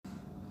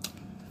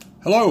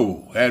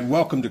Hello, and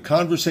welcome to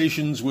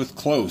Conversations with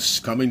Close,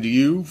 coming to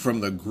you from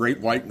the Great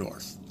White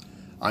North.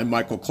 I'm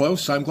Michael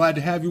Close. I'm glad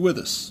to have you with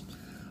us.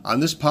 On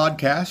this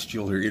podcast,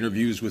 you'll hear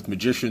interviews with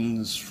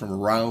magicians from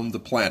around the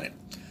planet.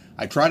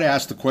 I try to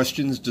ask the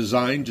questions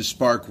designed to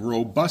spark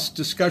robust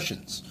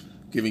discussions,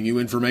 giving you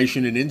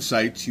information and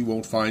insights you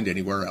won't find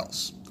anywhere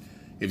else.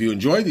 If you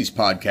enjoy these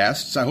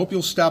podcasts, I hope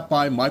you'll stop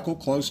by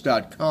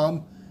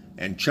michaelclose.com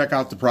and check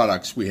out the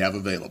products we have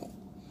available.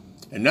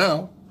 And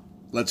now,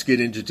 let's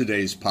get into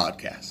today's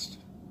podcast.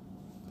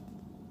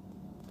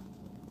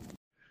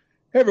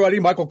 Hey, everybody.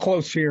 Michael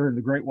Close here in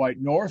the Great White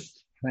North.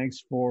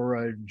 Thanks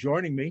for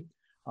joining me.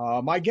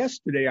 My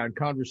guest today on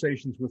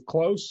Conversations with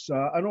Close,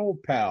 an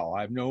old pal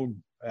I've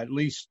known at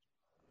least,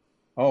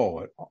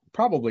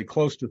 probably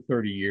close to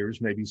 30 years,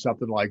 maybe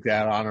something like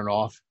that, on and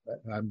off,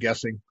 I'm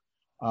guessing.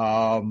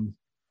 Scott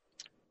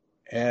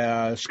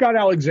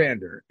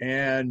Alexander.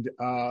 And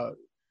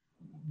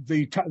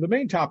the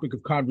main topic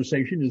of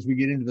conversation, as we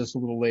get into this a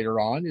little later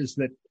on, is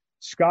that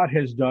Scott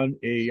has done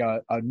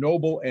a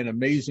noble and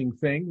amazing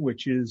thing,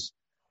 which is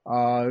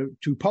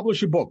to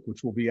publish a book,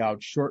 which will be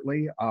out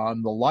shortly,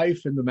 on the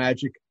life and the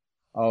magic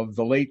of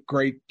the late,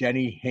 great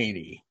Denny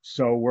Haney.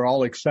 So we're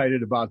all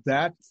excited about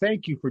that.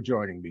 Thank you for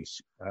joining me,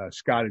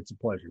 Scott. It's a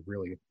pleasure.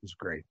 Really, it was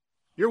great.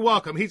 You're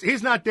welcome.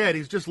 He's not dead.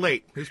 He's just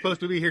late. He's supposed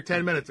to be here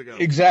 10 minutes ago.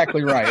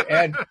 Exactly right.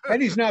 And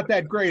he's not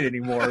that great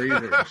anymore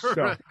either.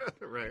 So,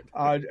 right.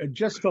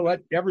 Just to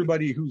let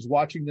everybody who's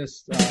watching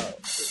this,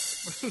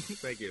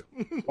 thank you.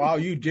 Wow,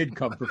 you did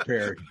come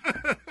prepared.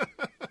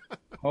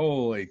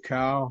 Holy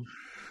cow.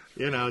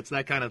 You know, it's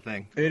that kind of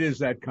thing. It is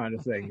that kind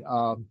of thing.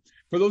 For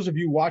those of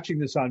you watching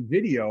this on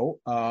video,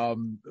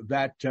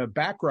 that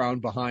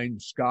background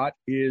behind Scott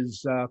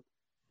is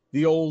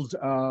the old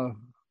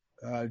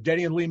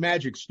Denny and Lee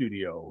Magic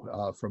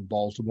Studio from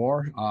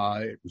Baltimore.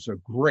 It was a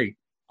great,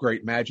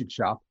 great magic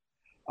shop.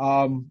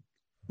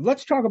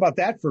 Let's talk about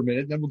that for a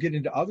minute, then we'll get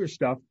into other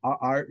stuff.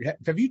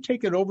 Have you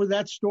taken over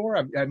that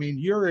store? I mean,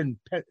 you're in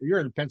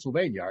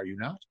Pennsylvania, are you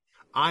not?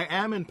 I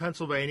am in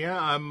Pennsylvania.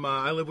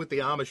 I live with the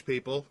Amish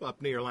people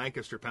up near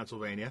Lancaster,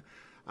 Pennsylvania,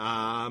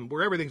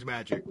 where everything's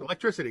magic,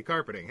 electricity,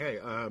 carpeting. Hey,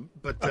 I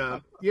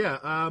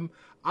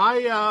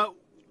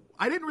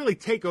didn't really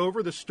take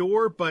over the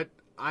store, but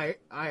I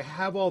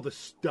have all the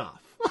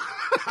stuff.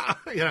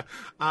 Yeah.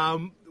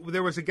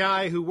 There was a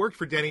guy who worked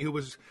for Denny who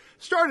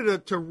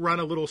started to run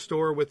a little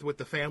store with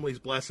the family's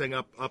blessing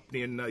up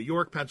in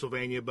York,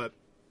 Pennsylvania, but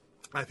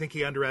I think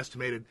he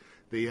underestimated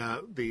the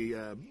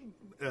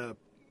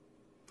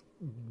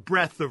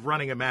breadth of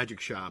running a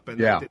magic shop,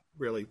 and it didn't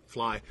really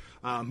fly.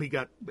 He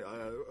got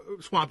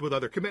swamped with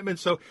other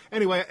commitments. So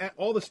anyway,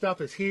 all the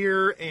stuff is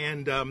here,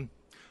 and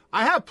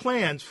I have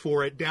plans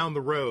for it down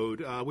the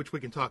road, which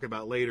we can talk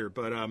about later.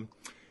 But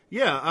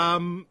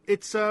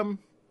it's a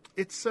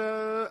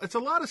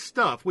lot of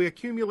stuff. We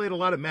accumulate a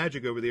lot of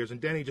magic over the years,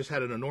 and Denny just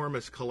had an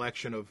enormous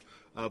collection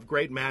of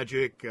great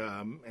magic,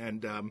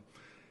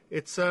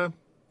 it's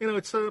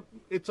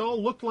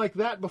all looked like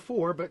that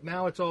before, but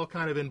now it's all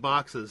kind of in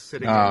boxes,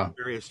 sitting in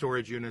various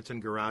storage units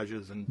and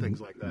garages and things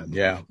like that.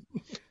 Yeah.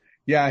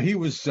 Yeah, he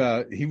was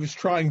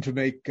trying to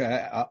make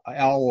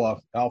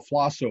Al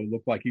Flosso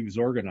look like he was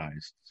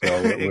organized. So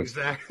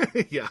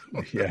exactly. Yeah.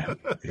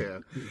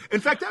 In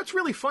fact, that's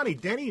really funny.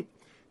 Denny,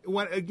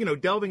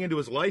 delving into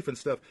his life and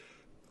stuff,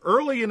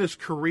 early in his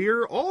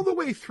career, all the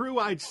way through,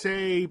 I'd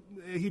say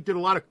he did a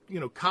lot of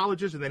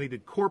colleges, and then he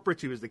did corporates.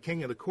 He was the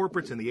king of the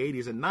corporates in the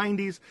 80s and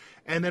 90s,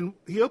 and then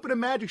he opened a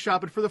magic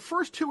shop. And for the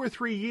first 2 or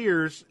 3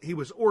 years, he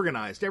was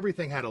organized.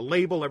 Everything had a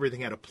label. Everything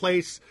had a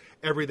place.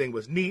 Everything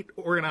was neat,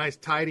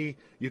 organized, tidy.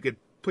 You could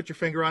put your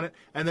finger on it.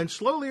 And then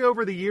slowly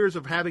over the years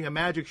of having a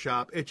magic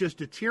shop, it just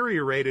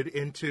deteriorated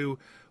into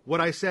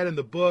what I said in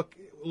the book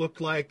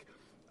looked like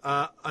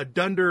a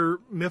Dunder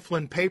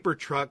Mifflin paper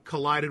truck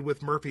collided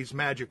with Murphy's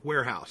Magic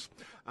Warehouse.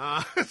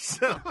 It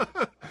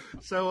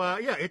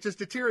just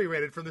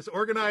deteriorated from this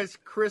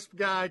organized, crisp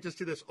guy just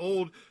to this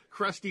old,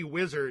 crusty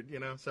wizard,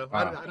 So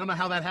I don't know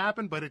how that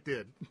happened, but it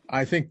did.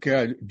 I think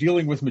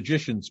dealing with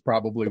magicians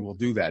probably will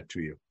do that to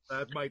you.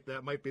 That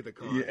might be the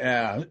cause.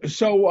 Yeah.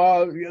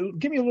 So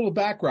give me a little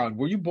background.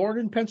 Were you born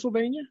in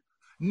Pennsylvania?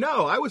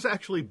 No, I was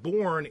actually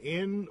born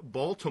in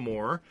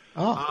Baltimore,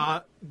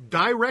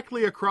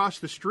 directly across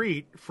the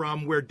street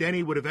from where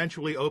Denny would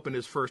eventually open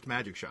his first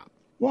magic shop.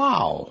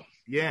 Wow.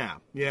 Yeah,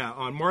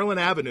 on Marlin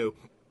Avenue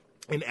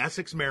in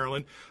Essex,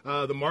 Maryland.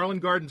 The Marlin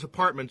Gardens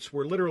apartments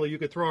were literally, you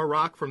could throw a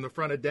rock from the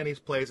front of Denny's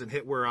place and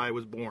hit where I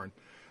was born.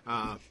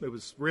 It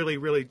was really,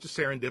 really just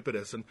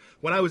serendipitous. And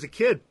when I was a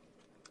kid,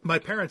 my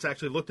parents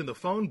actually looked in the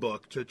phone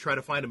book to try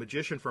to find a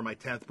magician for my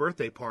 10th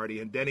birthday party,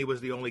 and Denny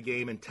was the only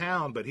game in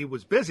town, but he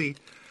was busy.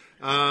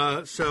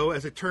 So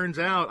as it turns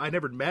out, I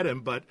never met him,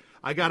 but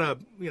I got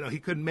he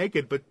couldn't make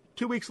it. But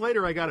 2 weeks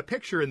later, I got a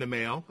picture in the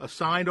mail, a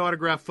signed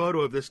autographed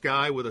photo of this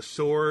guy with a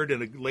sword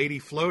and a lady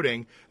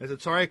floating. I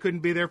said, sorry I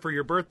couldn't be there for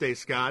your birthday,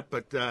 Scott,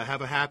 but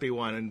have a happy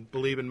one and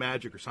believe in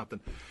magic or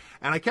something.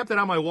 And I kept it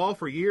on my wall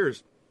for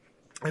years.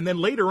 And then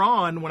later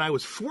on, when I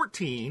was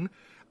 14,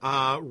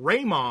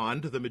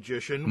 Raymond, the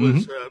magician,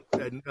 was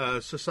in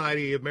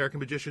Society of American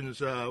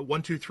Magicians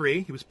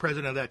 123. He was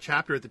president of that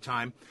chapter at the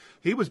time.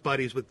 He was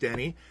buddies with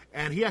Denny,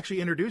 and he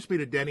actually introduced me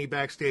to Denny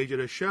backstage at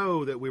a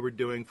show that we were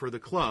doing for the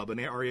club,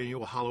 our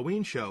annual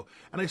Halloween show.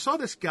 And I saw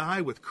this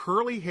guy with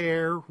curly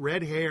hair,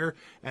 red hair,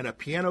 and a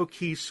piano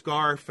key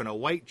scarf and a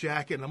white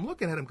jacket, and I'm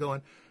looking at him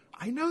going,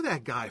 I know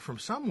that guy from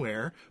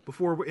somewhere,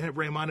 before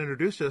Raymond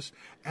introduced us.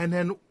 And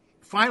then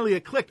finally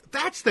it clicked.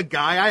 That's the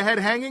guy I had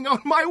hanging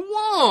on my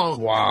wall.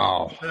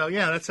 Wow. So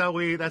yeah, that's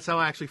how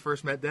I actually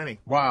first met Denny.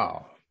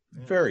 Wow.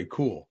 Yeah. Very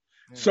cool.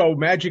 Yeah. So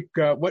Magic,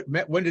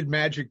 when did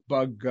Magic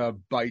Bug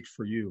bite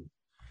for you?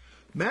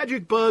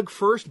 Magic Bug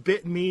first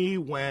bit me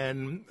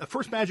when the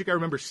first magic I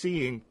remember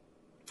seeing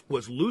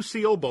was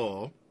Lucille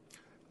Ball.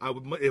 I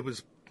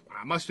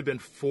must have been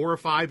 4 or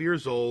 5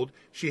 years old.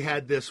 She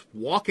had this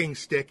walking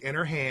stick in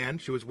her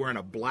hand. She was wearing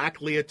a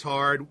black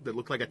leotard that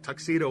looked like a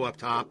tuxedo up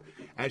top.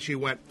 And she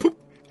went, poop,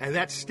 and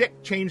that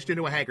stick changed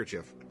into a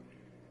handkerchief.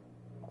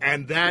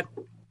 And that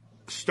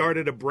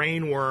started a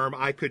brain worm.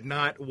 I could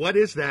not, what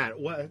is that?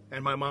 What?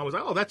 And my mom was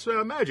like, oh, that's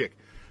magic.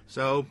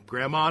 So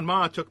Grandma and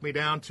Ma took me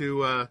down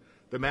to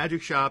the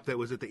magic shop that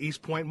was at the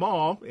East Point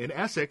Mall in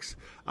Essex,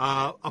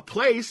 a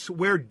place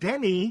where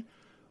Denny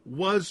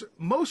was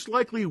most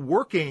likely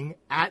working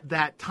at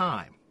that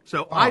time.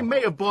 So I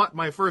may have bought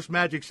my first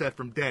magic set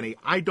from Denny.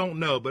 I don't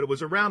know, but it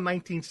was around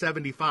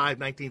 1975,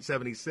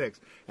 1976,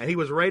 and he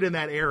was right in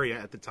that area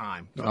at the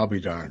time. I'll be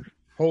darned.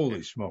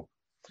 Holy smoke.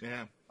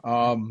 Yeah.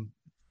 And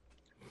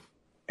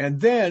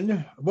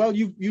then, well,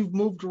 you've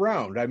moved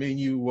around. I mean,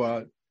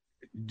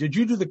 did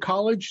you do the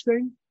college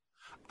thing?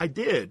 I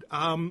did.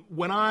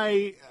 When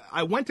I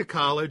went to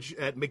college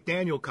at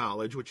McDaniel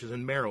College, which is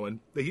in Maryland.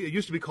 It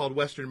used to be called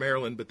Western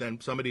Maryland, but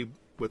then somebody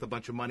with a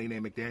bunch of money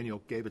named McDaniel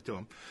gave it to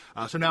him.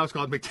 So now it's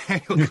called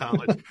McDaniel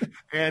College.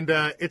 And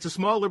it's a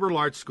small liberal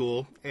arts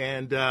school,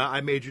 and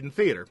I majored in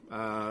theater,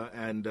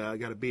 and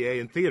got a BA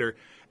in theater.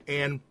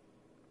 And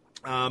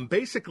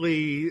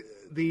basically,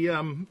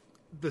 the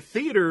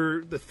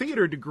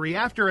theater degree,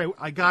 after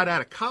I got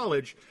out of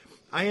college,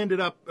 I ended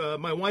up,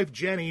 my wife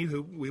Jenny,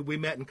 who we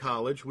met in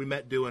college, we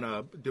met doing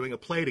a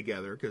play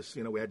together because,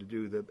 we had to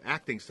do the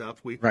acting stuff.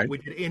 We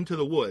did Into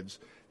the Woods,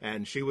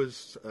 and she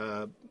was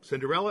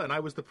Cinderella and I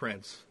was the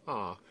prince.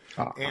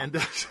 And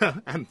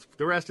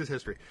the rest is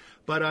history.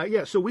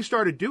 But so we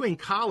started doing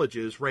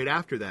colleges right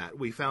after that.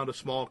 We found a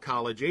small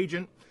college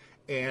agent,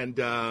 and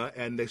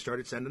they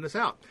started sending us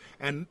out.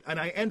 And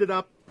I ended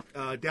up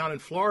down in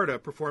Florida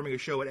performing a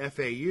show at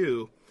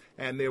FAU.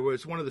 And there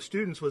was one of the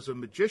students was a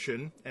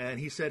magician, and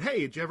he said,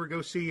 hey, did you ever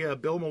go see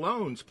Bill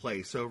Malone's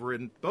place over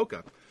in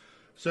Boca?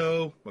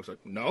 So I was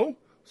like, no.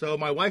 So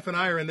my wife and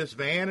I are in this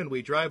van, and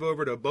we drive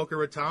over to Boca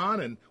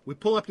Raton, and we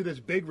pull up to this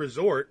big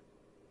resort.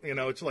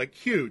 It's like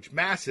huge,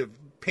 massive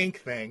pink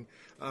thing,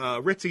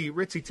 ritzy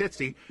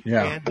titsy.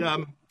 Yeah.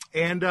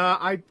 And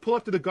I pull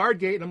up to the guard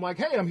gate, and I'm like,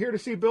 hey, I'm here to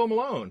see Bill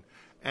Malone.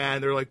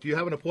 And they're like, do you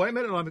have an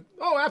appointment? And I'm like,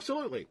 oh,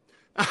 absolutely.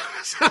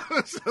 So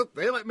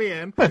they let me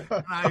in,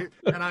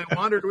 and I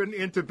wandered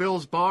into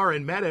Bill's bar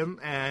and met him,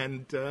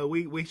 and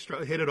we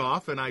hit it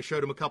off, and I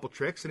showed him a couple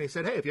tricks, and he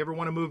said, hey, if you ever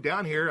want to move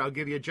down here, I'll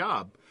give you a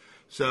job.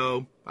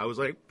 So I was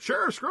like,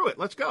 sure, screw it,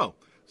 let's go.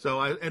 So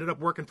I ended up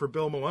working for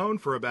Bill Malone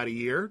for about a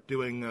year,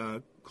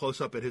 doing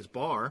close-up at his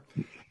bar,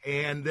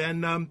 and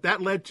then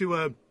that led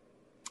to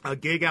a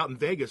gig out in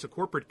Vegas, a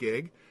corporate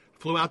gig.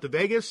 Flew out to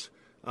Vegas.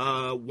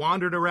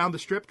 Wandered around the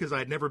strip because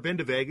I'd never been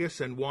to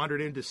Vegas, and wandered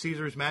into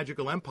Caesar's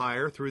Magical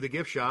Empire through the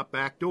gift shop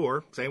back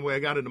door, same way I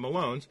got into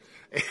Malone's.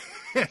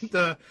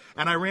 And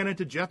I ran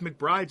into Jeff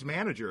McBride's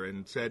manager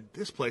and said,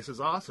 this place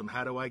is awesome.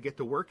 How do I get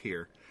to work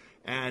here?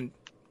 And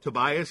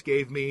Tobias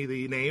gave me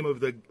the name of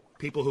the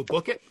people who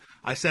book it.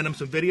 I sent him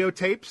some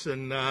videotapes,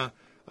 and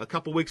a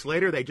couple weeks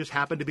later, they just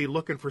happened to be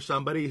looking for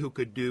somebody who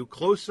could do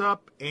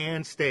close-up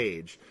and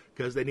stage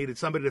because they needed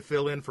somebody to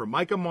fill in for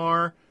Mike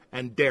Amar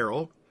and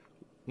Daryl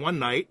one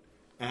night,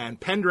 and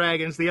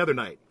Pendragons the other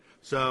night.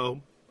 So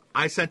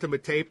I sent them a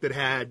tape that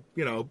had,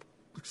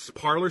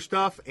 parlor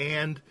stuff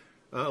and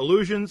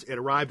illusions. It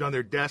arrived on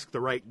their desk the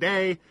right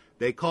day.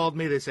 They called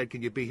me. They said,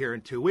 can you be here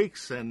in 2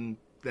 weeks? And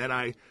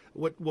then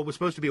what was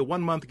supposed to be a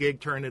 1-month gig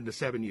turned into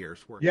 7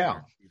 years. Yeah.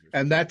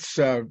 And that's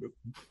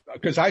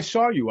because I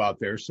saw you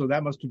out there. So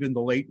that must have been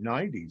the late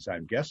 90s,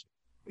 I'm guessing.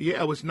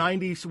 Yeah, it was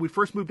 90. So we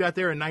first moved out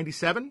there in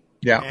 97.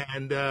 Yeah.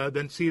 And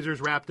then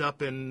Caesars wrapped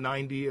up in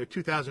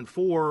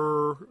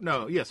 2004.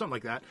 No, yeah, something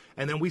like that.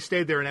 And then we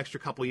stayed there an extra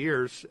couple of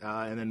years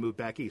and then moved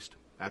back east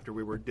after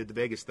we did the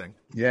Vegas thing.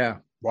 Yeah.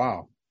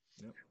 Wow.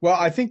 Yep. Well,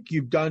 I think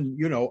you've done,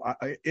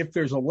 if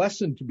there's a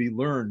lesson to be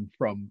learned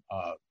from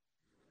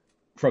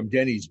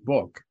Denny's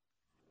book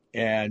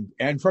and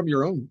from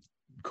your own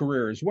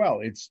career as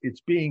well, it's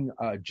being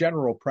a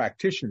general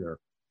practitioner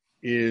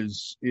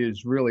is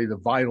really the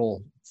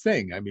vital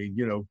thing. I mean,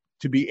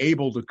 to be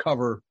able to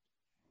cover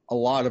a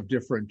lot of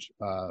different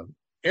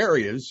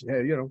areas.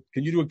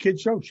 Can you do a kid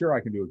show? Sure, I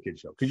can do a kid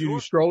show. Can you do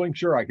strolling?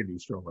 Sure, I can do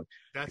strolling.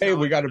 Hey,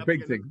 we got a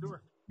big thing.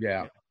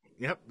 Yeah.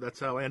 Yep, that's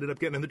how I ended up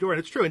getting in the door. And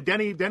it's true. And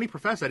Denny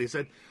professed that. He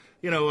said,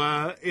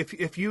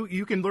 if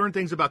you can learn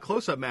things about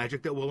close-up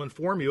magic that will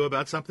inform you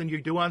about something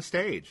you do on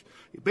stage.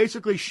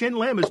 Basically, Shin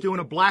Lim is doing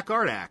a black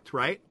art act,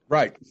 right?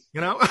 Right.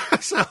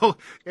 So.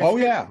 Oh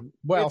yeah.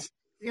 Well.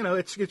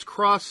 It's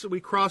cross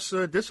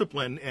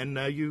discipline, and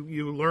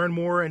you learn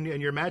more, and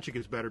your magic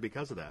is better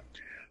because of that.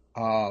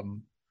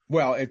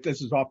 Well,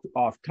 this is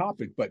off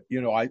topic, but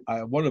I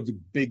one of the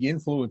big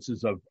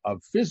influences of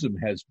FISM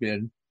has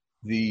been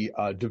the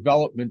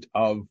development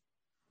of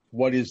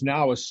what is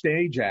now a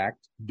stage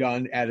act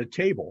done at a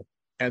table,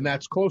 and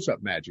that's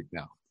close-up magic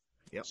now.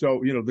 Yep.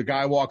 So the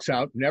guy walks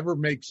out, never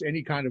makes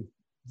any kind of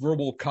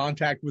verbal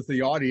contact with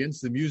the audience.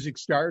 The music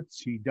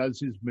starts, he does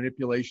his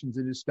manipulations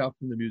and his stuff,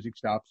 and the music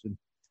stops, and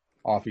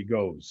off he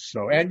goes.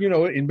 So, and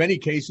in many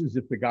cases,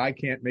 if the guy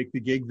can't make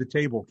the gig, the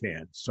table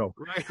can. So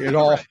right. It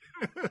all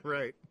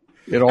right.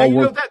 It all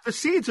works. The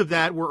seeds of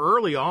that were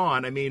early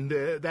on. I mean,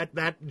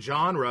 that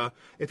genre.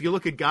 If you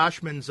look at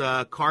Goshman's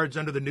Cards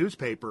Under the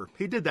Newspaper,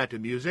 he did that to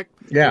music.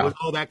 Yeah, it was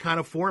all that kind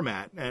of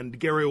format. And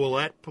Gary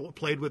Willett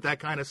played with that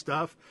kind of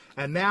stuff.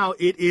 And now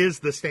it is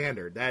the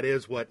standard. That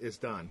is what is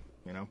done.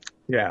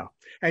 Yeah,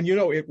 and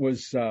it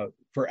was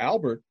for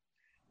Albert.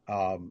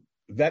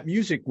 That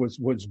music was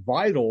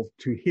vital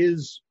to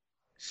his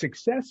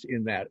success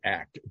in that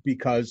act,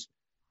 because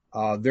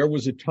there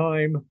was a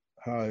time.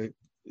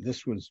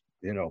 This was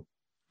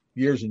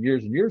years and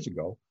years and years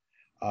ago.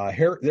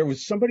 There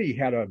was somebody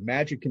had a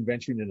magic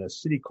convention in a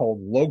city called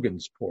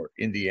Logansport,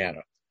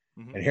 Indiana.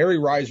 Mm-hmm. And Harry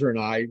Reiser and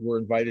I were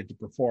invited to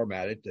perform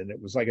at it. And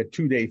it was like a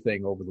 2-day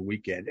thing over the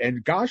weekend.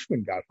 And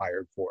Goshman got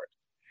hired for it.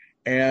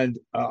 And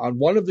on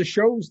one of the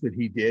shows that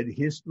he did,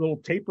 his little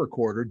tape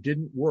recorder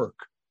didn't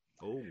work.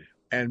 Oh.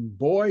 And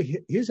boy,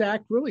 his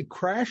act really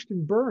crashed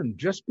and burned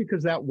just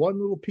because that one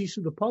little piece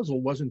of the puzzle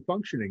wasn't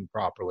functioning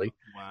properly.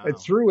 Wow. It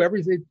threw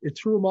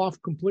him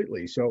off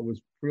completely. So it was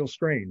real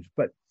strange.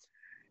 But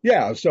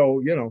yeah,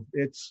 so,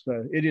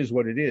 it is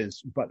what it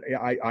is. But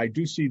I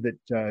do see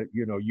that,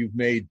 you've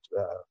made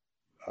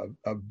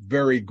a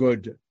very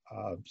good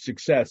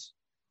success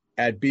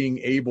at being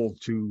able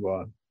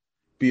to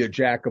be a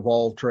jack of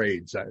all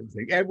trades. I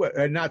think,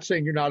 and not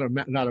saying you're not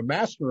a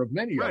master of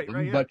many of them,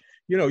 right, yeah. But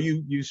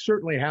you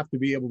certainly have to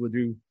be able to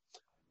do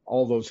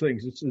all those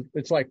things.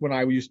 It's like when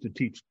I used to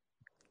teach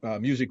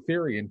music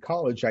theory in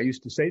college, I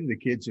used to say to the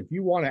kids, if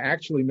you want to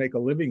actually make a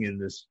living in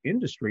this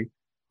industry,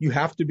 you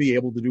have to be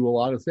able to do a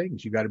lot of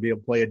things. You got to be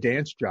able to play a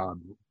dance job,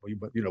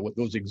 but what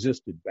those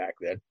existed back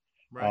then.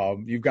 Right.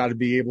 You've got to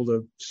be able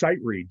to sight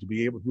read, to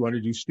be able to want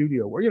to do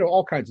studio, or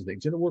all kinds of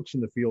things, and it works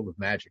in the field of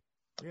magic.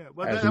 Yeah,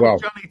 that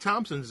was Johnny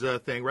Thompson's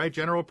thing, right?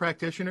 General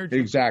practitioner.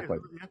 Exactly.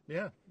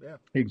 Yeah.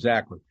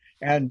 Exactly.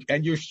 And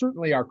you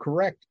certainly are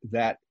correct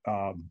that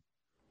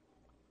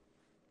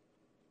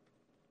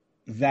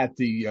that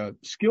the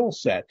skill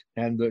set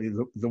and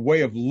the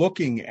way of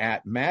looking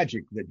at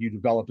magic that you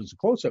develop as a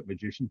close-up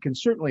magician can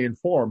certainly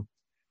inform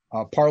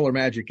parlor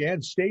magic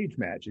and stage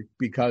magic,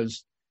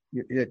 because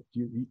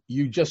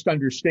you just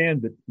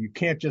understand that you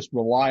can't just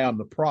rely on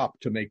the prop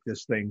to make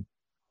this thing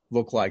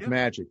look like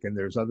magic, and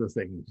there's other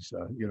things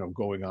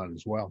going on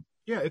as well.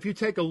 Yeah, if you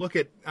take a look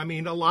at,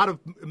 a lot of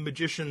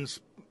magicians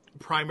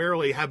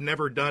primarily have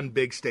never done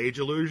big stage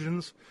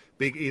illusions,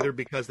 either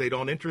because they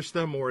don't interest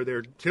them, or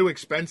they're too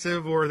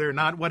expensive, or they're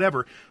not,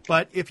 whatever.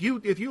 But if you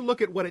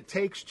look at what it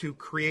takes to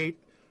create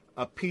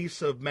a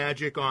piece of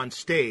magic on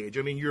stage,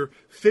 you're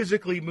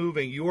physically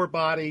moving your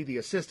body, the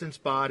assistant's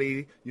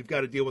body, you've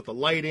got to deal with the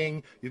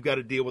lighting, you've got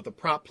to deal with the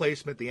prop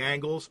placement, the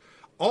angles,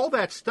 all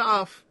that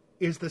stuff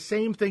is the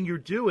same thing you're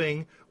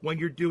doing when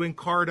you're doing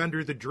Card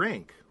Under the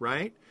Drink,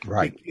 right?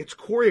 Right. It's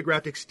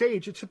choreographed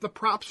stage, except the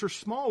props are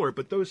smaller,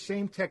 but those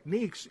same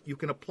techniques you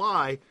can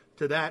apply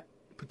to that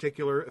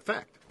particular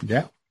effect.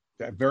 Yeah,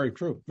 very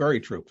true,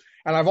 very true.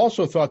 And I've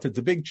also thought that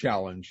the big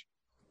challenge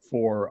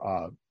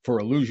for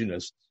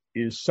illusionists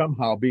is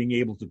somehow being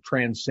able to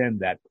transcend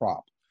that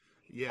prop.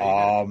 Yeah, you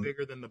got to be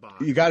bigger than the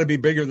box. You got to be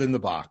bigger than the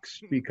box,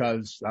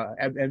 because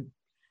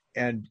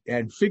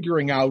and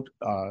figuring out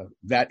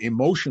that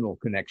emotional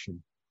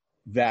connection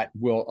that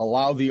will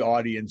allow the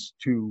audience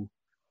to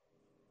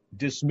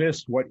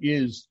dismiss what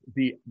is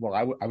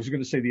I was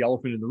going to say the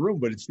elephant in the room,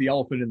 but it's the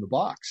elephant in the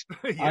box.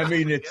 Yeah,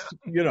 it's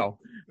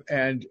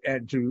and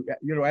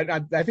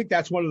I think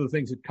that's one of the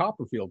things that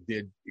Copperfield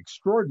did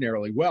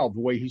extraordinarily well, the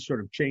way he sort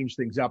of changed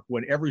things up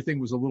when everything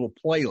was a little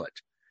playlet.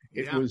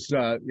 It was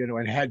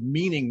and had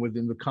meaning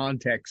within the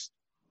context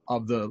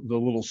of the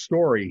little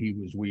story he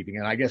was weaving.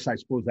 And I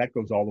suppose that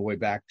goes all the way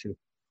back to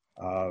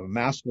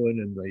Maskelyne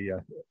and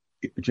the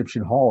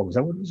Egyptian Hall. Was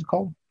that what it was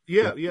called?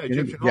 Yeah,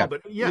 Egyptian Hall.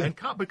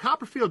 But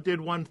Copperfield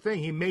did one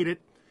thing.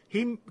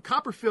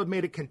 Copperfield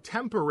made it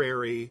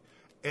contemporary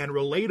and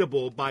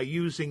relatable by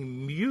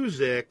using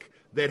music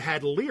that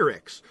had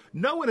lyrics.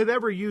 No one had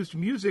ever used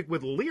music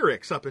with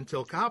lyrics up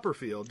until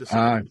Copperfield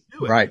decided to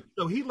do it. Right.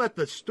 So he let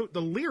the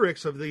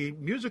lyrics of the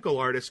musical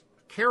artist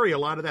carry a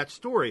lot of that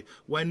story.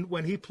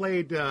 When he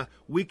played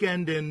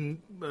Weekend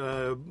in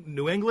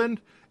New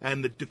England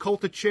and the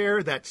Dakota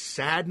Chair, that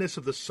sadness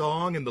of the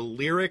song and the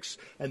lyrics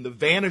and the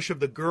vanish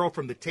of the girl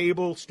from the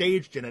table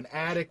staged in an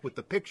attic with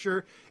the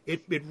picture,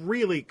 it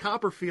really,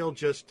 Copperfield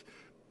just,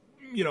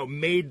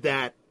 made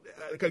that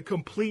a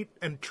complete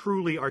and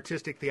truly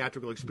artistic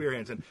theatrical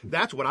experience. And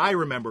that's what I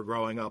remember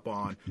growing up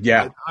on.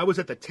 Yeah. I was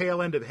at the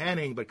tail end of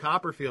Henning, but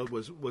Copperfield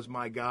was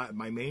my guy,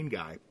 my main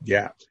guy.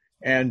 Yeah.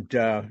 And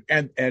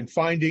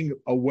finding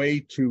a way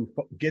to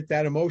get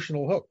that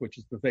emotional hook, which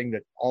is the thing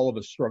that all of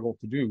us struggle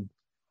to do,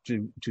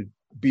 to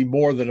be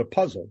more than a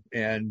puzzle.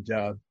 And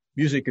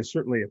music is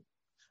certainly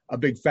a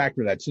big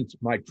factor of that. Since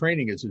my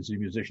training is as a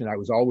musician, I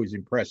was always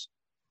impressed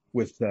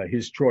with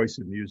his choice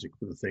of music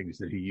for the things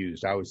that he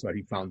used. I always thought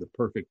he found the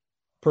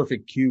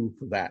perfect cue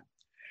for that.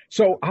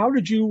 So how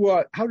did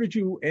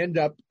you end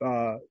up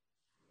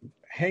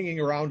hanging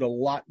around a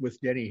lot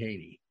with Denny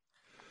Haney?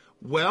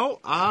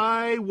 Well,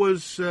 I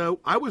was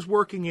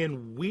working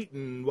in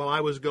Wheaton while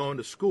I was going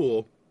to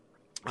school,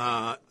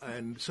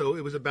 and so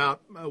it was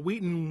about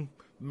Wheaton,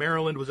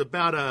 Maryland was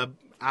about a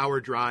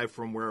hour drive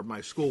from where my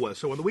school was.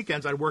 So on the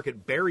weekends, I'd work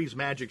at Barry's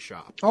Magic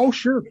Shop. Oh,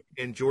 sure.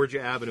 In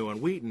Georgia Avenue on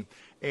Wheaton.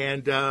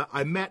 And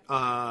I met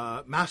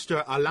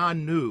Master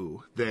Alain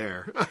Nu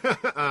there.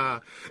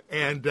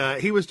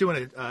 And he was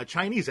doing a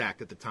Chinese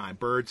act at the time.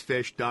 Birds,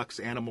 fish, ducks,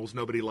 animals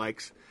nobody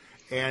likes.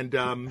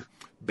 And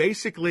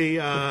basically,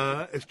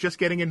 it's just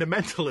getting into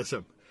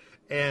mentalism.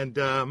 And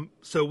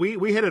so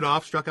we hit it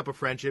off, struck up a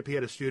friendship. He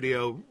had a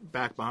studio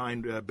back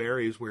behind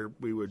Barry's where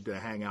we would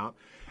hang out.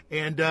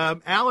 And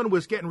Alan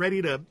was getting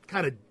ready to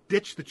kind of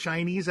ditch the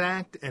Chinese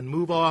act and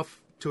move off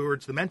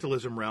towards the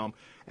mentalism realm.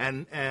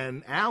 And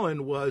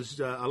Alain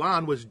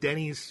was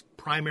Denny's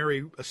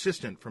primary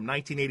assistant from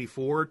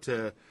 1984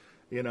 to,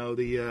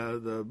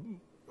 the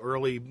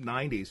early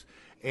 90s.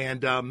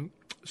 And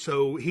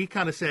so he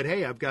kind of said,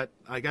 "Hey,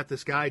 I got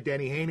this guy,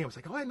 Denny Haney." I was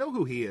like, "Oh, I know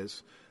who he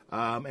is."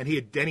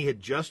 And Denny had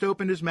just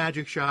opened his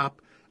magic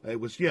shop. It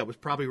was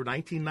probably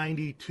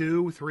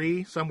 1992,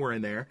 3, somewhere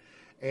in there.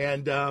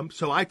 And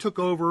so I took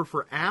over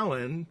for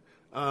Alan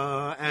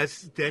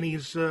as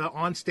Denny's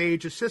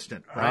on-stage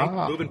assistant,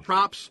 right? Moving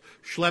props,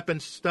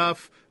 schlepping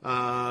stuff,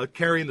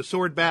 carrying the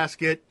sword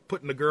basket,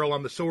 putting the girl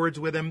on the swords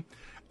with him.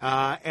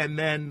 And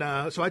then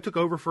so I took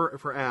over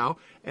for Al.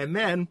 And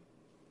then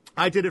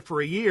I did it for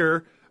a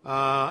year.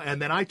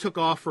 And then I took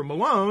off for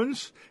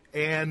Malone's,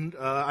 and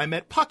I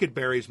met Puck at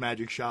Barry's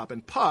Magic Shop.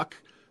 And Puck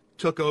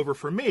took over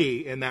for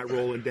me in that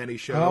role in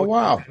Denny's show. Oh,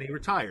 wow. And he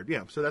retired.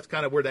 Yeah, so that's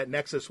kind of where that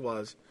nexus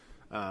was.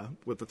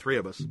 With the three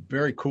of us.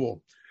 Very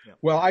cool. Yeah.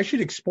 Well, I should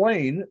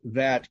explain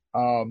that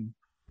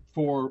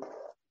for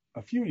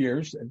a few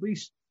years, at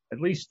least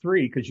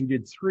 3, because you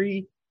did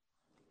 3.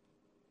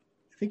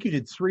 I think you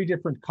did 3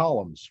 different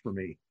columns for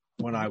me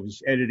when I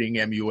was editing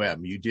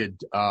MUM. You did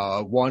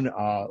one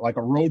like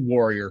a road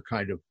warrior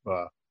kind of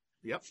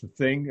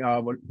thing.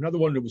 Another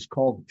one that was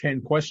called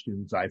 10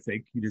 Questions. I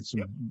think you did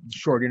some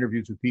short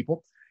interviews with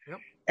people. Yep.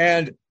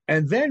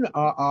 And then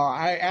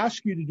I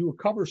asked you to do a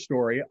cover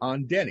story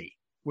on Denny.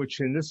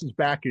 And this is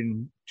back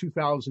in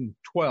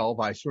 2012,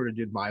 I sort of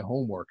did my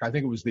homework. I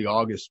think it was the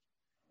August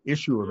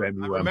issue of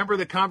MUM. I remember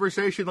the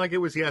conversation like it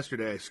was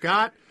yesterday.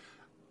 Scott,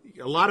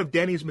 a lot of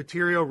Denny's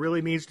material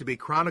really needs to be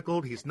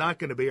chronicled. He's not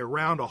going to be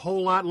around a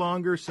whole lot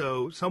longer,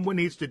 so someone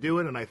needs to do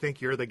it, and I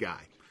think you're the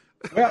guy.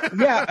 Well,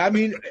 yeah, I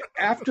mean,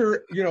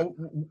 after,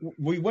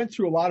 we went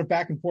through a lot of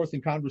back and forth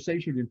in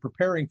conversation in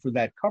preparing for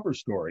that cover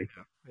story,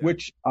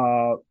 which,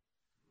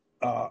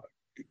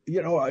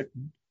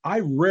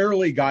 I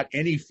rarely got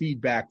any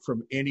feedback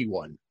from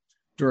anyone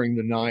during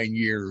the 9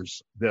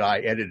 years that I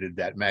edited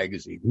that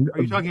magazine.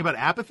 Are you talking about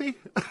Apathy?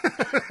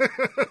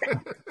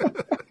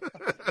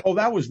 Oh,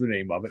 that was the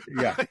name of it.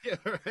 Yeah.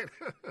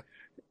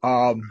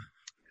 Right.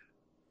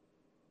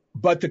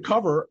 But the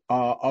cover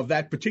of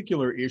that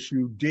particular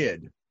issue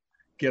did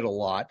get a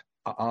lot.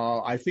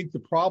 I think the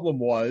problem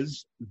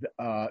was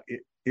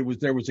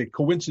there was a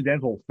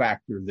coincidental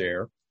factor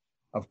there.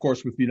 Of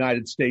course, with the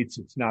United States,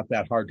 it's not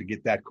that hard to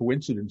get that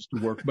coincidence to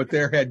work. But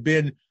there had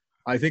been,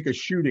 I think, a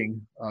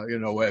shooting,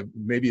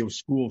 maybe a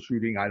school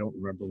shooting. I don't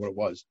remember what it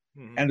was.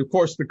 Mm-hmm. And, of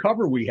course, the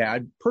cover we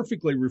had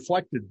perfectly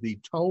reflected the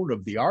tone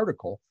of the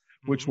article,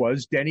 which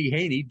was Denny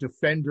Haney,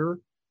 defender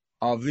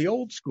of the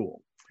old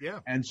school. Yeah.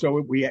 And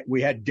so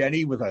we had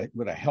Denny with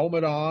a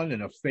helmet on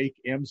and a fake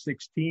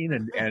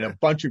M16 and a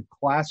bunch of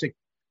classic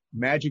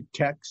magic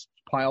text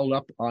piled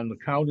up on the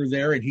counter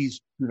there. And he's,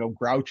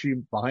 grouchy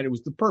behind it.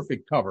 Was the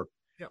perfect cover.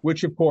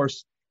 Which, of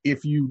course,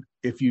 if you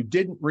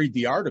didn't read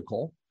the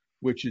article,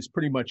 which is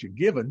pretty much a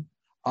given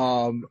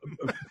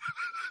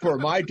for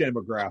my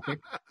demographic,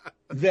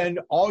 then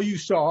all you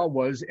saw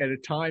was at a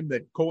time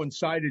that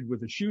coincided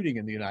with a shooting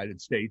in the United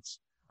States,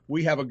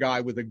 we have a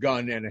guy with a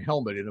gun and a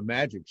helmet in a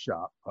magic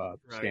shop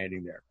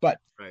standing there. But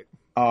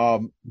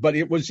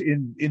it was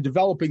in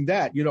developing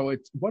that,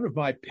 it's one of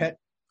my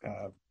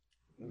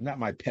not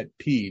my pet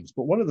peeves,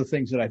 but one of the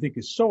things that I think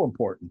is so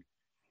important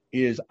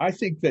is I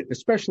think that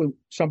especially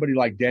somebody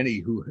like Denny,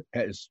 who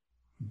has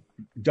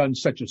done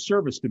such a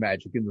service to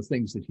magic in the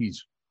things that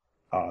he's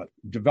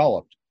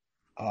developed.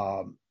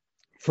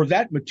 For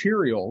that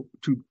material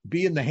to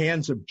be in the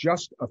hands of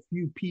just a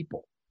few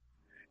people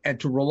and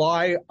to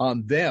rely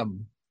on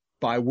them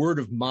by word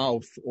of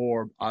mouth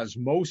or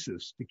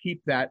osmosis to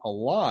keep that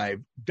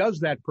alive does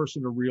that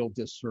person a real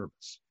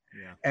disservice.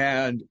 Yeah.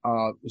 And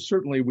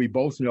certainly we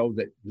both know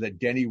that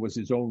Denny was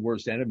his own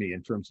worst enemy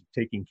in terms of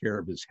taking care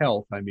of his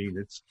health. I mean,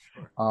 it's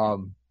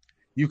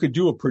you could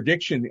do a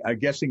prediction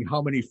guessing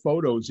how many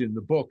photos in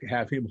the book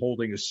have him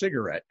holding a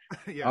cigarette.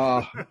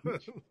 Yeah.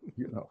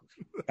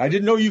 I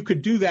didn't know you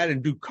could do that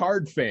and do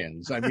card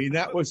fans. I mean,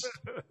 that was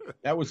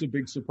a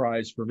big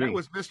surprise for me. That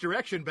was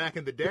misdirection back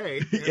in the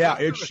day. Yeah,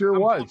 it sure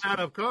was. Out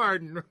of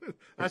card, and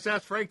let's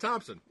ask Frank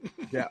Thompson.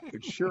 Yeah,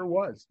 it sure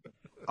was.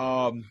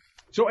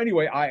 So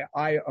anyway,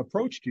 I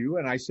approached you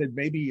and I said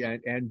maybe,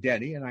 and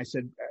Denny, and I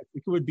said, I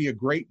think it would be a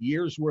great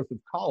year's worth of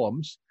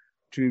columns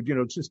to,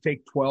 just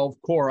take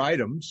 12 core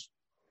items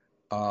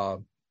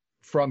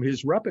from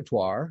his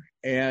repertoire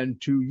and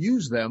to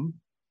use them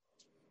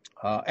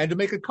and to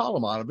make a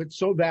column out of it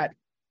so that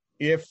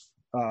if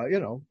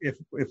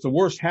the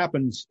worst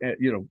happens,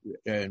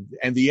 and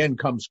the end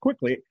comes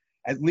quickly,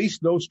 at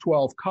least those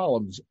 12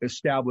 columns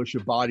establish a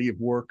body of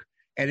work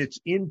and it's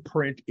in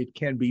print. It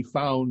can be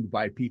found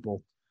by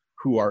people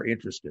who are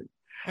interested.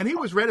 And he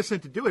was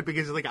reticent to do it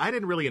because I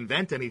didn't really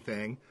invent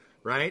anything,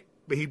 right?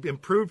 But he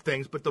improved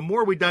things. But the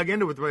more we dug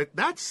into it,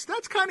 that's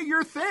kind of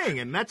your thing,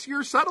 and that's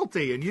your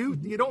subtlety, and you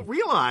don't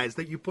realize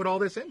that you put all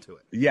this into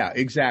it. Yeah,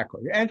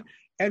 exactly.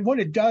 And what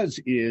it does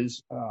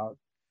is,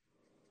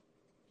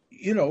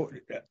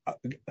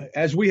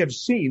 as we have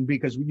seen,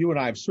 because you and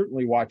I have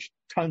certainly watched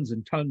tons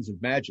and tons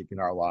of magic in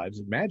our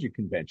lives at magic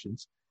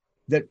conventions,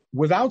 that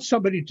without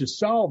somebody to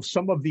solve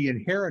some of the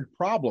inherent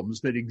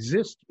problems that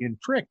exist in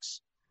tricks,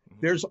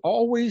 there's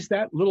always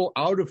that little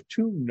out of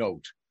tune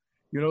note.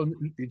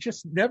 You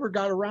just never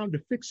got around to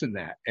fixing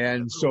that.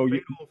 And that's so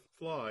fatal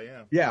flaw,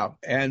 yeah. Yeah.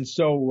 And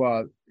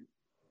so,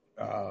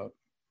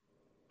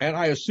 and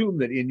I assume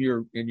that in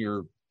your,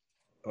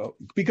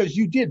 because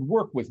you did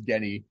work with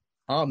Denny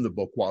on the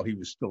book while he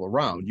was still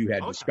around, you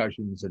had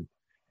discussions and,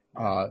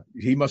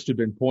 he must have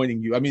been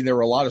pointing you. I mean, there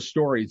were a lot of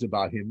stories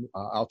about him.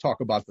 I'll talk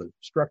about the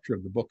structure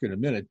of the book in a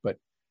minute, but,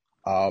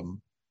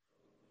 and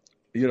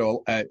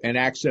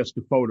access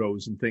to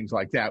photos and things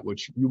like that,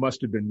 which you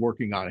must have been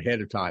working on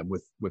ahead of time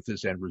with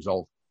this end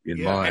result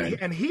in mind.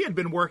 And he had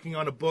been working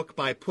on a book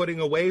by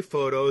putting away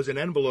photos in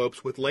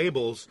envelopes with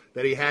labels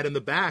that he had in the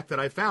back that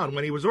I found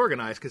when he was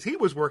organized, because he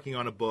was working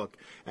on a book.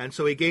 And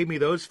so he gave me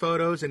those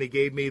photos and he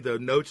gave me the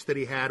notes that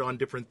he had on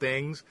different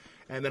things.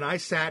 And then I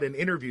sat and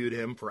interviewed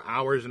him for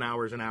hours and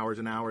hours and hours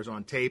and hours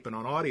on tape and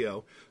on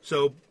audio.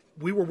 So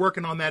we were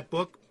working on that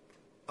book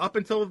up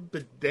until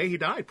the day he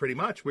died, pretty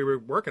much. We were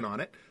working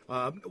on it.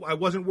 I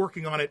wasn't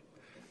working on it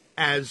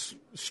as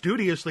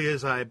studiously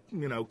as I,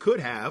 could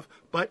have,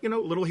 but,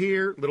 little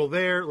here, little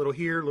there, little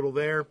here, little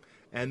there.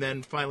 And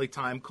then finally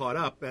time caught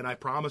up, and I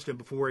promised him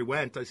before he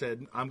went, I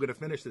said, I'm going to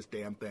finish this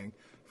damn thing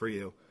for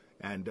you.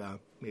 And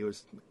he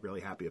was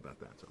really happy about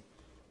that.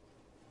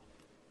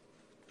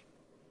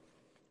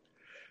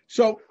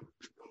 So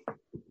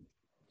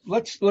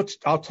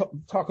I'll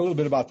talk a little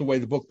bit about the way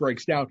the book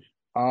breaks down.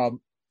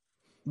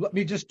 Let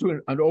me just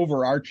do an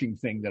overarching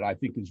thing that I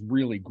think is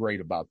really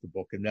great about the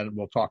book, and then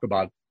we'll talk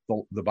about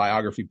the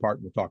biography part,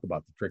 and we'll talk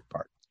about the trick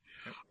part.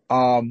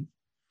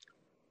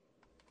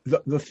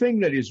 The thing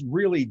that is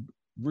really,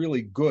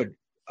 really good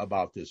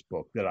about this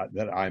book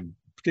that I'm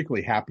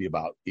particularly happy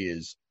about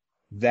is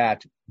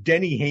that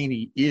Denny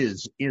Haney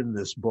is in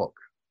this book.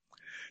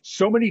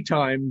 So many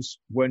times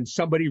when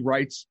somebody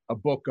writes a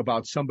book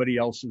about somebody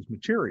else's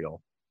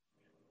material,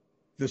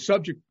 the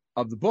subject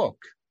of the book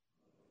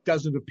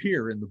doesn't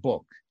appear in the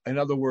book. In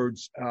other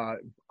words,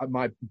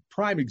 my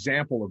prime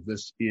example of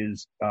this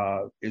is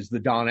the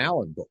Don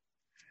Allen book,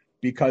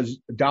 because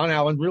Don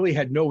Allen really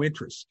had no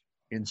interest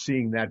in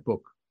seeing that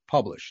book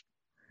published.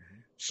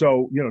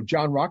 So,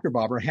 John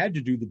Rockerbaumer had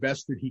to do the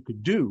best that he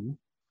could do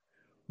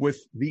with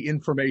the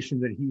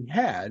information that he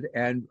had.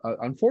 And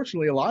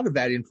unfortunately, a lot of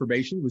that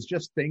information was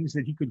just things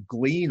that he could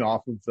glean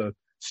off of the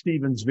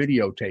Stevens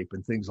videotape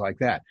and things like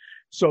that.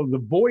 So the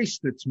voice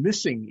that's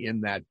missing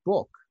in that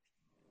book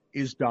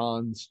is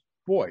Don's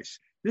voice.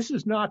 This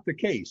is not the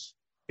case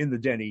in the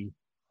Denny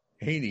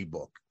Haney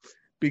book,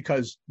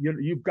 because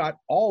you've got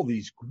all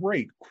these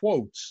great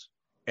quotes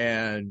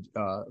and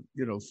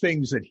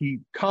things that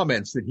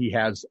comments that he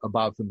has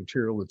about the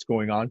material that's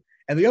going on.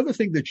 And the other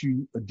thing that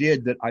you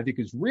did that I think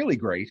is really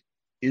great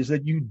is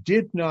that you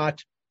did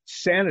not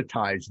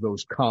sanitize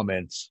those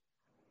comments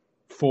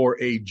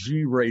for a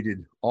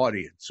G-rated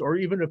audience or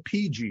even a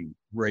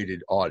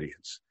PG-rated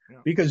audience. Yeah.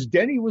 Because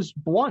Denny was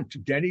blunt.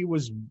 Denny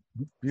was,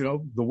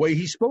 the way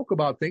he spoke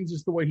about things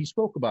is the way he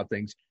spoke about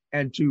things.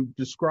 And to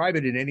describe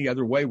it in any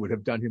other way would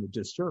have done him a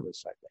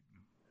disservice, I think.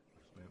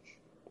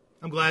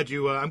 I'm glad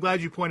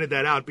you pointed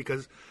that out,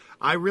 because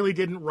I really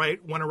didn't want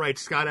to write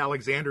Scott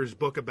Alexander's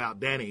book about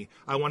Denny.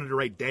 I wanted to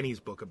write Denny's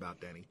book about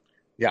Denny.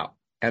 Yeah.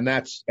 And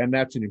that's an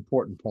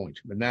important point.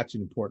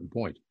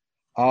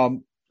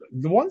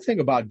 The one thing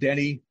about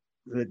Denny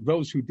that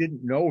those who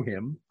didn't know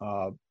him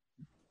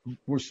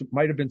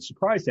might have been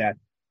surprised at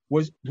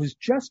was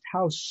just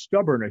how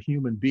stubborn a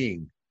human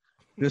being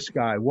this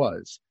guy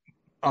was.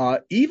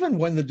 Even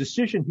when the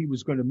decision he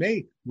was going to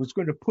make was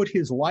going to put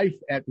his life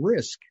at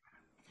risk,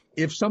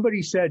 if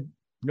somebody said,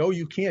 no,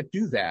 you can't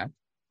do that,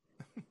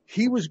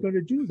 he was going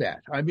to do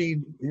that. I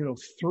mean,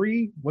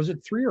 3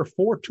 or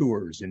 4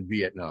 tours in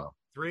Vietnam?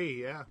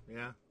 3, yeah.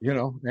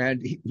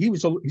 And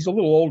he's a little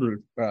older,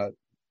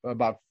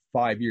 about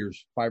 5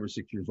 or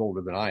 6 years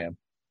older than I am.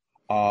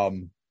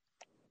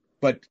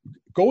 But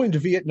going to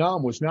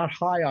Vietnam was not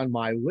high on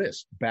my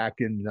list back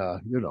in,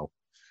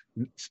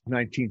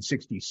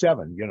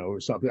 1967, or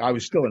something. I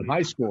was still in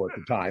high school at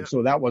the time,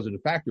 so that wasn't a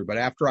factor. But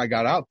after I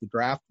got out, the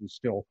draft was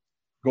still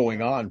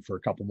going on for a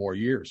couple more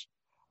years.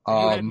 You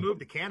hadn't moved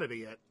to Canada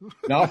yet.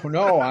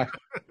 No, I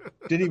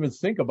didn't even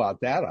think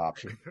about that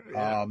option.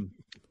 Yeah.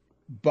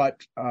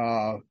 But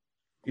on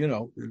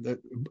the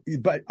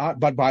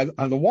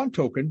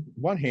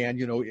one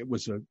hand, it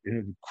was an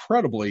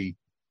incredibly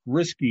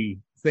risky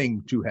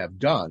thing to have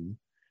done.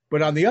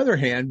 But on the other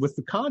hand, with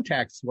the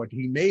contacts what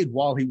he made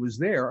while he was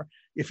there,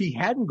 if he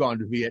hadn't gone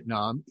to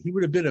Vietnam, he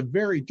would have been a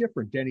very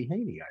different Denny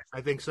Haney,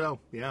 I think so.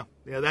 Yeah.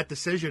 That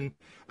decision,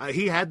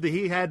 he had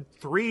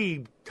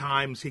 3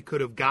 times he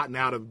could have gotten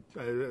out of.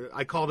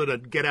 I called it a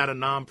get out of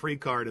Nam free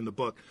card in the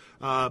book.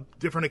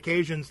 Different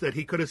occasions that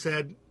he could have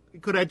said he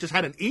could have just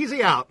had an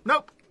easy out.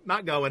 Nope,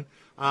 not going.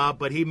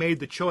 But he made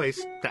the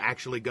choice to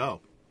actually go.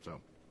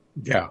 So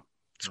yeah,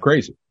 it's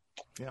crazy.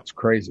 Yeah, it's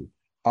crazy.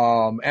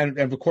 And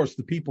of course,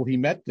 the people he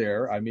met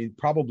there, I mean,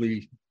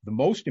 probably the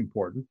most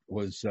important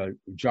was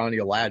Johnny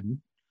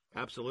Aladdin.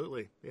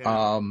 Absolutely.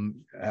 Yeah.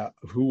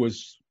 Who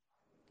was,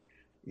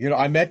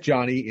 I met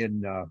Johnny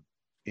in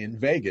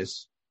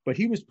Vegas, but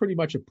he was pretty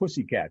much a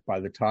pussycat by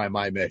the time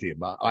I met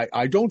him.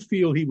 I don't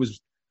feel he was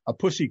a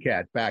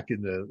pussycat back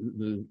in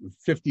the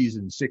 50s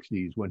and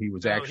 60s when he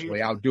was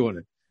actually out doing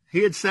it.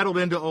 He had settled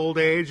into old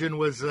age and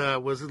was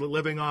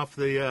living off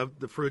the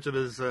fruits of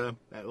his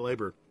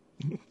labor.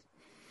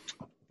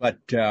 But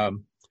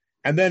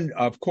and then,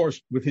 of course,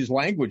 with his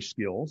language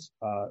skills,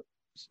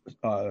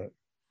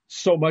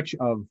 so much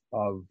of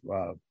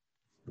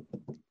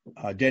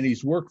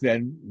Denny's work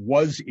then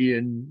was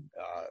in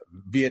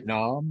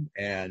Vietnam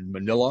and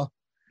Manila,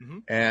 mm-hmm.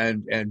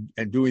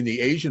 and doing the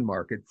Asian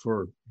market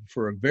for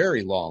a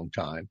very long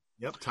time.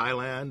 Yep,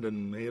 Thailand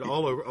and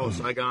all over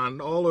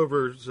Saigon, all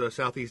over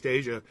Southeast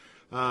Asia.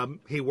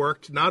 He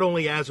worked not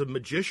only as a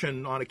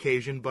magician on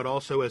occasion, but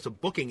also as a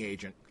booking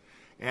agent.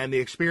 And the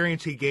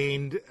experience he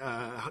gained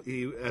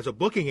as a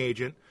booking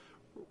agent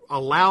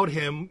allowed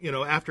him,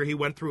 after he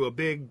went through a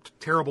big,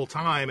 terrible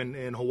time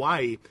in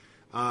Hawaii,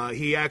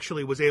 he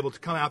actually was able to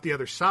come out the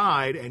other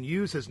side and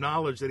use his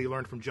knowledge that he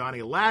learned from Johnny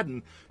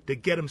Aladdin to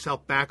get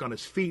himself back on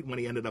his feet when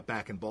he ended up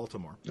back in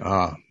Baltimore.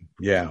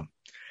 Yeah.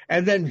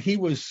 And then he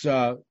was,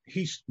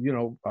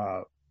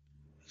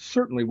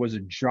 certainly was a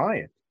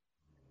giant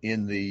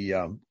in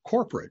the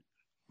corporate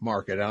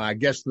market. And I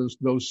guess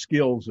those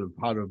skills of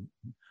how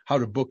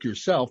to book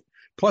yourself.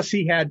 Plus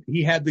he had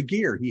the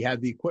gear, he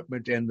had the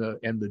equipment and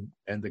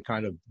the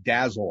kind of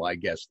dazzle, I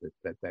guess,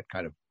 that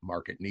kind of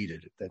market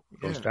needed at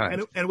those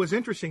times. And it was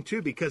interesting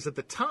too, because at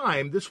the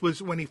time, this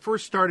was when he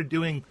first started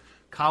doing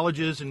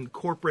colleges and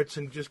corporates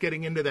and just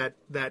getting into that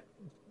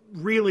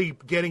really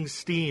getting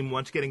steam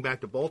once getting back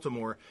to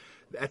Baltimore.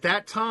 At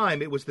that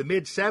time, it was the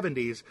mid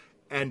 70s,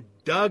 and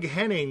Doug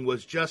Henning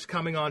was just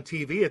coming on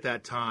TV at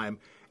that time.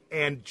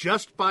 And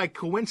just by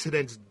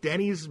coincidence,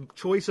 Denny's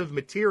choice of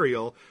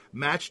material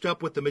matched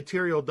up with the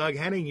material Doug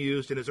Henning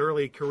used in his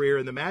early career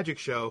in the magic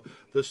show,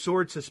 the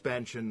sword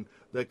suspension,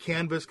 the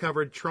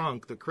canvas-covered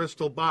trunk, the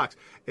crystal box.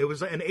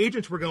 And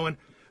agents were going,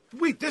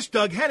 wait, this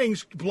Doug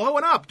Henning's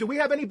blowing up. Do we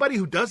have anybody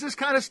who does this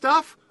kind of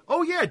stuff?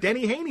 Oh, yeah,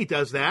 Denny Haney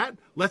does that.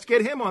 Let's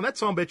get him on. That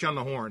sumbitch on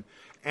the horn.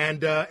 And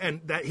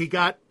that he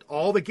got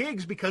all the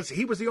gigs because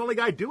he was the only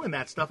guy doing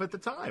that stuff at the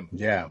time.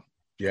 Yeah.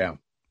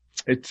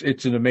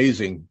 It's an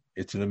amazing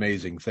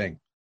thing.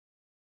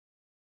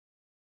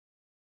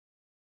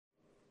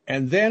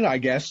 And then I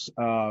guess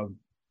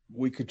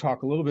we could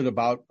talk a little bit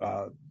about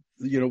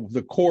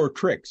the core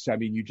tricks. I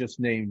mean, you just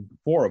named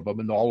 4 of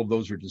them, and all of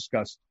those are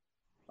discussed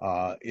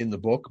in the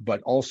book.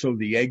 But also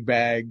the egg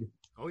bag,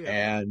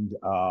 and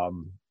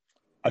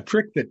a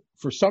trick that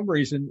for some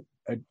reason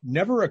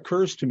never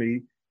occurs to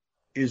me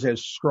is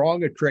as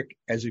strong a trick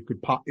as it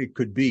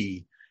could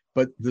be.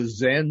 But the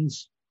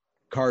Zen's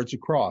cards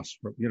across,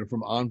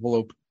 from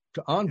envelope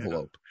to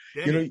envelope.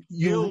 Yeah.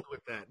 Killed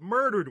with that,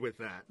 murdered with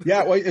that.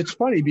 Yeah, well, it's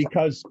funny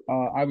because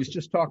I was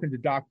just talking to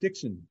Doc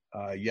Dixon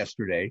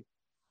yesterday,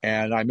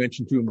 and I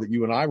mentioned to him that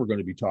you and I were going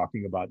to be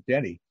talking about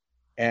Denny,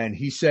 and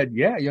he said,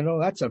 "Yeah,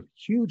 that's a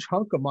huge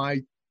hunk of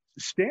my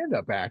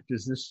stand-up act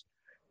is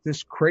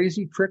this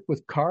crazy trick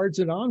with cards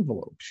and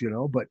envelopes,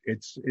 but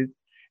it's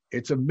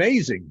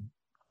amazing."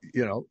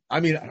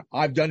 I mean,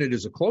 I've done it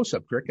as a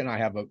close-up trick, and I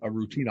have a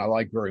routine I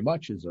like very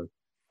much as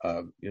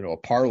a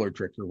parlor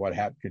trick or what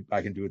have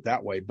I can do it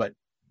that way. But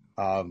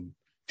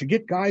to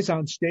get guys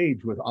on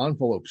stage with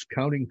envelopes,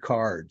 counting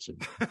cards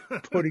and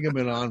putting them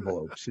in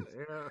envelopes,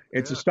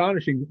 it's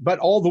astonishing. But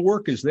all the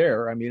work is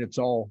there. I mean, it's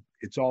all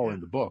in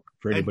the book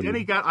for anybody.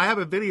 And I have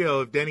a video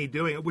of Denny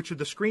doing it, which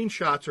the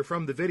screenshots are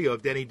from the video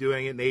of Denny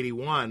doing it in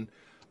 '81,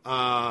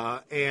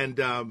 and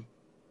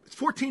it's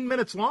 14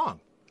 minutes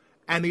long.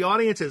 And the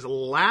audience is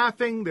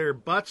laughing their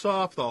butts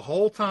off the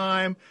whole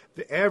time.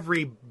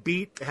 Every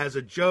beat has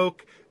a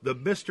joke. The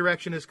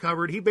misdirection is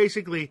covered. He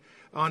basically,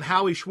 on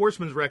Howie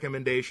Schwartzman's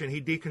recommendation,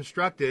 he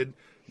deconstructed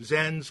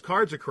Zen's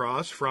Cards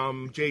Across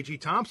from J.G.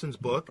 Thompson's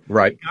book.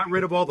 Right. Got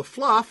rid of all the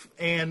fluff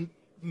and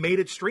made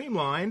it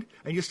streamlined,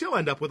 and you still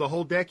end up with a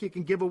whole deck you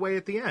can give away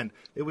at the end.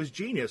 It was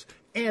genius.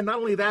 And not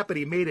only that, but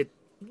he made it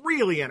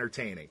really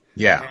entertaining.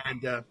 Yeah.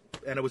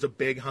 And it was a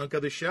big hunk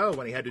of the show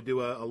when he had to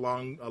do a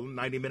long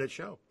 90-minute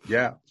show.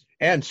 Yeah.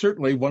 And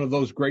certainly one of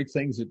those great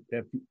things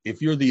that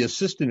if you're the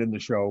assistant in the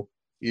show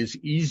is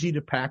easy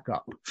to pack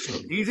up.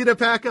 Easy to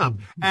pack up.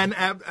 And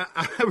I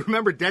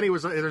remember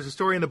there's a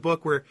story in the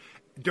book where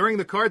during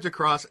the Cards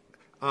Across,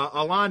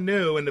 Alon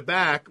New in the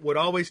back would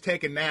always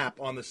take a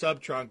nap on the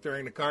sub trunk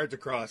during the Cards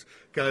Across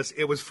because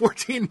it was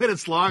 14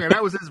 minutes long and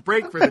that was his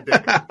break for the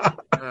day.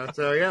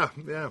 So yeah.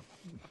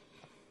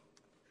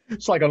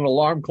 It's like an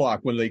alarm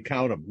clock when they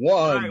count them.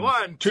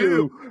 One,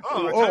 two.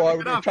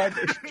 I'm trying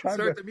to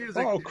start the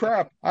music. Oh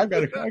crap! I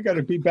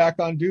gotta be back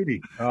on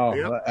duty.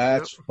 Oh,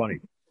 that's funny.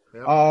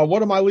 Yep.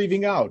 What am I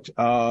leaving out?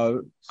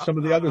 Some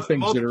of the other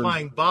things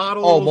multiplying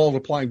bottles. Oh,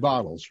 multiplying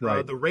bottles,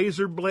 right? The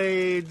razor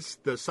blades,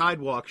 the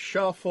sidewalk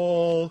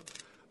shuffle.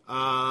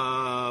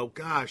 The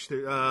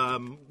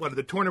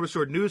Torn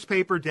Sword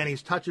newspaper.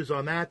 Denny's touches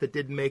on that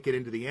didn't make it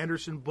into the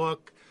Anderson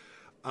book.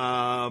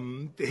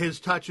 His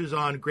touches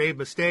on Grave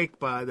Mistake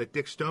by the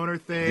Dick Stoner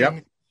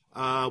thing,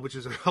 which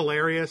is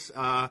hilarious.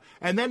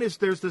 And then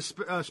there's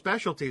the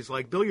specialties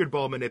like billiard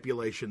ball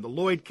manipulation, the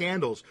Lloyd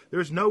candles.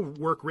 There's no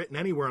work written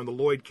anywhere on the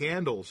Lloyd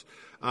candles.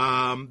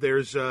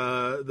 There's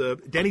the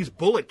Denny's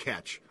bullet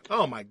catch.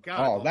 Oh my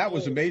God! Oh, that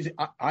was amazing.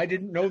 I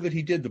didn't know that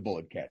he did the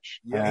bullet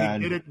catch. Yeah,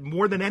 he did it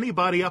more than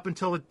anybody up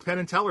until Penn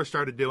and Teller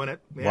started doing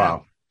it. Yeah.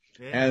 Wow.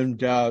 Yeah.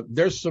 And I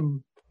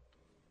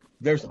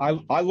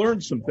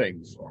learned some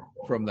things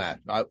from that.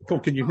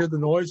 Can you hear the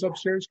noise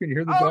upstairs? Can you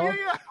hear the dog?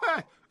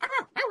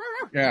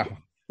 Yeah.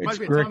 Reminds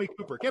me of Tommy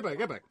Cooper. Get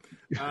back.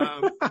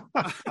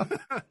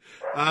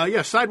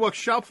 Sidewalk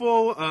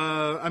Shuffle.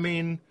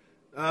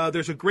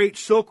 There's a great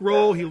silk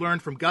roll he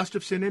learned from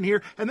Gustafson in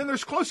here, and then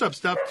there's close-up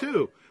stuff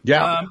too.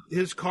 Yeah.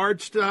 His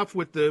card stuff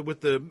with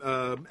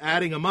the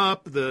adding them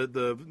up,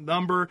 the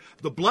number,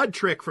 the blood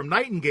trick from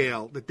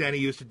Nightingale that Denny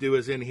used to do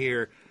is in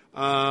here.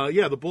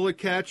 The bullet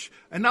catch,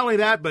 and not only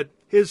that, but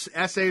his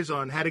essays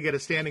on how to get a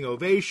standing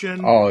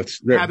ovation. Oh,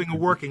 having a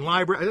working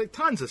library,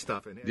 tons of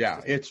stuff in here. Yeah,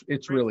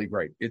 it's really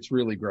great. It's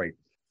really great.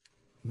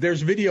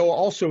 There's video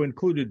also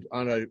included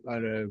on a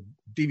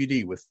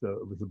DVD with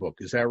the book.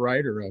 Is that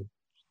right? Or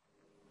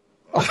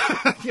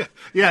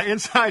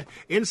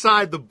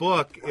Inside the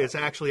book is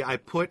actually I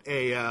put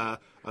a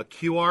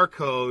QR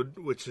code,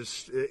 which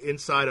is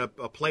inside a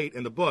plate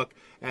in the book,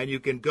 and you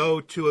can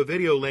go to a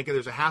video link, and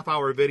there's a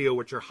half-hour video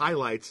which are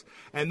highlights.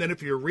 And then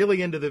if you're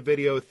really into the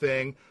video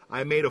thing,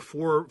 I made a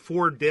four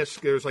disc.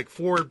 There's like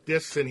 4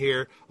 discs in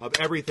here of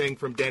everything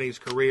from Denny's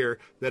career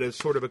that is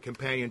sort of a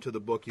companion to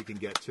the book you can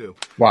get too.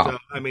 Wow! So,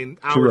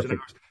 hours and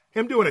hours.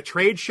 Him doing a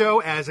trade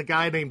show as a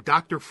guy named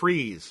Dr.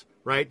 Freeze.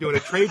 Right, doing a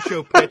trade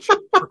show pitch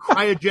for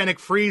cryogenic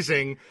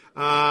freezing,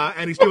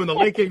 and he's doing the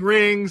linking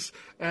rings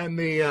and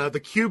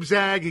the cube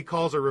zag he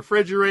calls a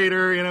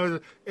refrigerator.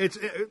 It's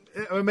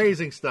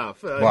amazing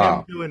stuff. Wow.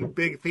 Him doing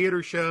big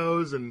theater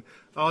shows and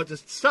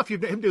just stuff.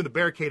 Him doing the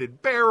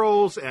barricaded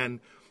barrels and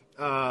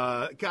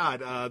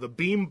the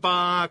beam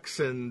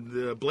box and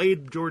the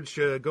George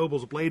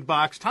Goebel's blade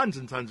box. Tons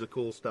and tons of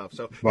cool stuff.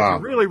 So If you're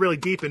really, really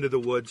deep into the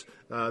woods,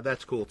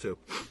 that's cool too.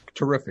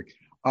 Terrific.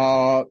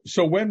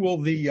 So when will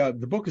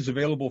the book is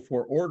available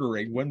for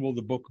ordering? When will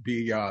the book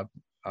be on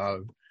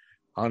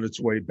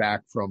its way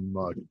back from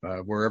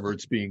wherever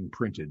it's being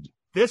printed?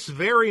 This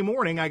very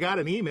morning, I got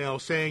an email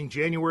saying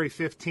January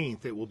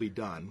 15th it will be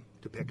done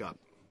to pick up.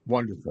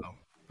 Wonderful. So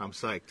I'm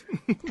psyched.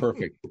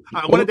 Perfect.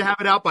 I wanted to have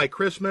it out by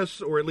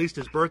Christmas or at least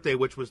his birthday,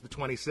 which was the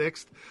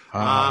 26th.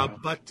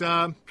 But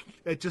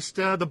it just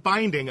the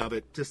binding of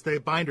it, just the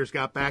binders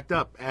got backed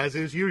up, as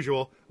is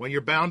usual. When you're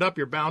bound up,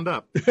 you're bound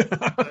up.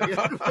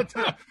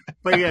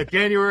 But yeah,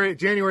 January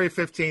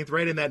 15th,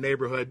 right in that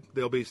neighborhood,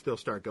 they'll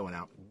start going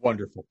out.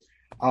 Wonderful.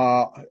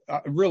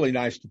 Really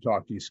nice to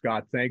talk to you,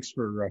 Scott. Thanks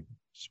for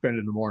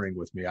spending the morning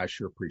with me. I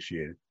sure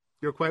appreciate it.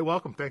 You're quite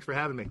welcome. Thanks for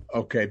having me.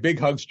 Okay. Big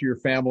hugs to your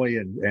family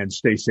and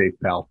stay safe,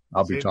 pal.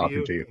 I'll be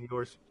talking to you.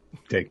 Yours.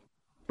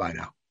 Bye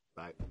now.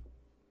 Bye.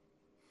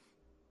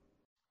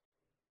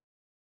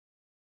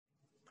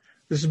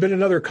 This has been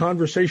another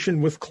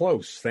Conversation with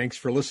Close. Thanks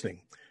for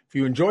listening. If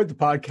you enjoyed the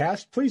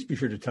podcast, please be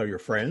sure to tell your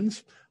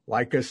friends.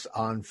 Like us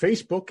on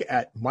Facebook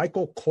at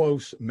Michael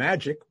Close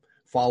Magic.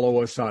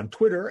 Follow us on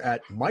Twitter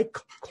at Mike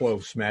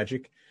Close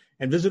Magic.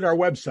 and visit our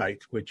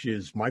website, which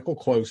is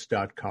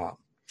michaelclose.com.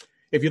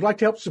 If you'd like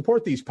to help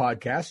support these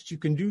podcasts, you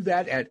can do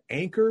that at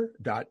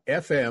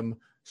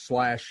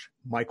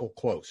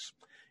anchor.fm/michaelclose.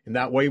 And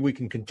that way we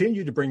can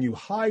continue to bring you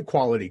high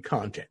quality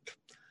content.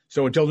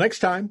 So until next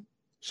time,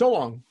 so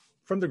long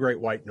from the Great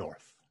White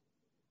North.